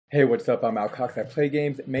Hey, what's up? I'm Al Cox. I play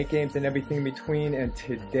games, make games, and everything in between. And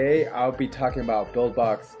today I'll be talking about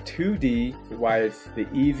Buildbox 2D, why it's the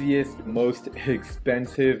easiest, most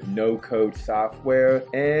expensive no-code software,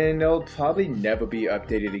 and it'll probably never be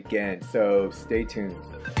updated again. So stay tuned.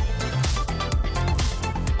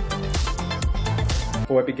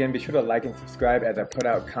 Before I begin, be sure to like and subscribe as I put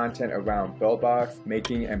out content around Buildbox,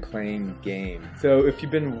 making and playing games. So if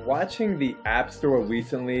you've been watching the App Store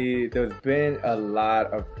recently, there's been a lot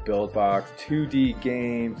of Buildbox 2D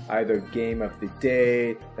games, either Game of the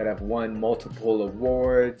Day, that have won multiple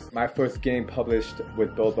awards. My first game published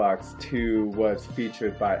with Buildbox 2 was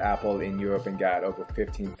featured by Apple in Europe and got over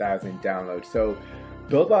 15,000 downloads. So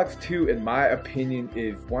Buildbox 2, in my opinion,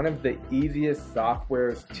 is one of the easiest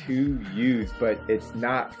softwares to use, but it's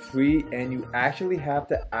not free and you actually have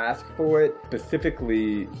to ask for it,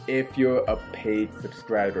 specifically if you're a paid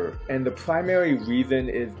subscriber. And the primary reason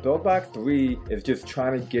is Buildbox 3 is just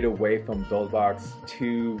trying to get away from Buildbox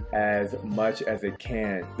 2 as much as it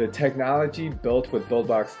can. The technology built with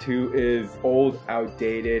Buildbox 2 is old,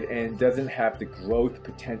 outdated, and doesn't have the growth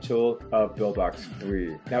potential of Buildbox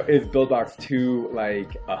 3. Now, is Buildbox 2 like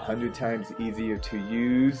 100 times easier to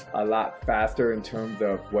use, a lot faster in terms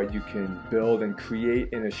of what you can build and create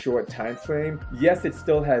in a short time frame? Yes, it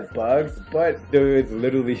still has bugs, but there is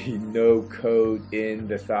literally no code in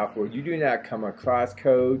the software. You do not come across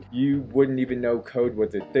code. You wouldn't even know code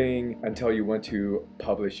was a thing until you went to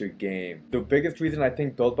publish your game. The biggest reason I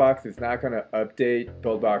think Buildbox is not going to update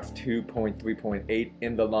Buildbox 2.3.8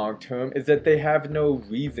 in the long term is that they have no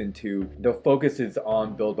reason to. The focus is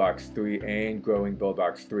on Buildbox 3 and growing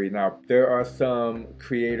Buildbox 3. Now, there are some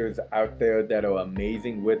creators out there that are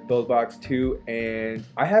amazing with Buildbox 2, and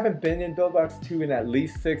I haven't been in Buildbox 2 in at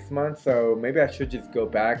least 6 months, so maybe I should just go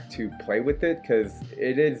back to play with it because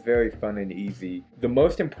it is very fun and easy. The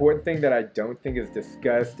most important thing that I don't think is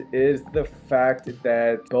discussed is the fact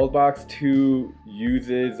that Buildbox 2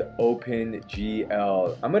 uses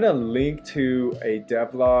OpenGL. I'm going to link to a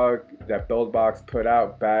devlog that Buildbox put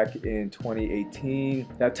out back in 2018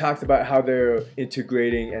 that talks about how they're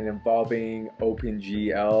integrating and involving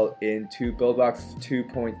OpenGL into Buildbox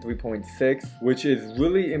 2.3.6, which is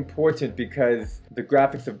really important because the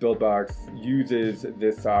graphics of Buildbox uses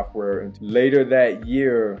this software. And later that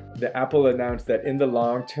year, the Apple announced that in the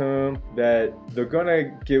long term that they're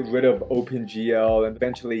gonna get rid of OpenGL and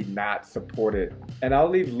eventually not support it. And I'll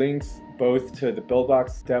leave links both to the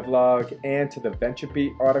Buildbox devlog and to the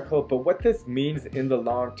VentureBeat article. But what this means in the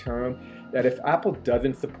long term, that if Apple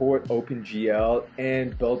doesn't support OpenGL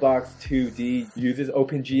and Buildbox 2D uses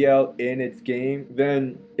OpenGL in its game,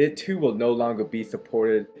 then it too will no longer be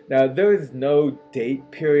supported. Now, there is no date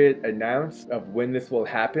period announced of when this will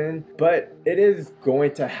happen, but it is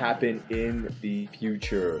going to happen in the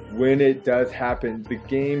future. When it does happen, the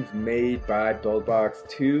games made by Buildbox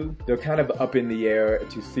 2, they're kind of up in the air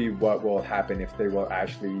to see what will happen, if they will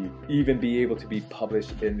actually even be able to be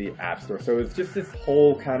published in the App Store. So it's just this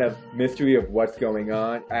whole kind of mystery of what's going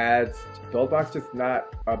on as Buildbox just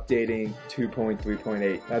not updating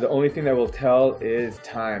 2.3.8. Now, the only thing that will tell is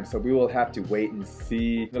time, so we will have to wait and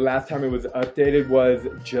see. The last time it was updated was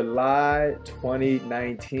July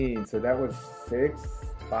 2019, so that was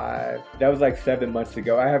like 7 months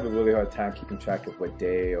ago. I have a really hard time keeping track of what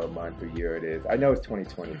day or month or year it is. I know it's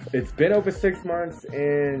 2020. It's been over 6 months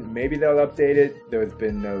and maybe they'll update it. There's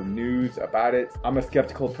been no news about it. I'm a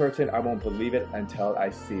skeptical person. I won't believe it until I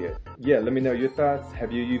see it. Yeah, let me know your thoughts.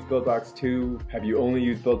 Have you used Buildbox 2? Have you only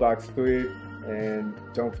used Buildbox 3? And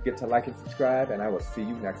don't forget to like and subscribe, and I will see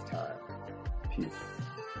you next time. Peace.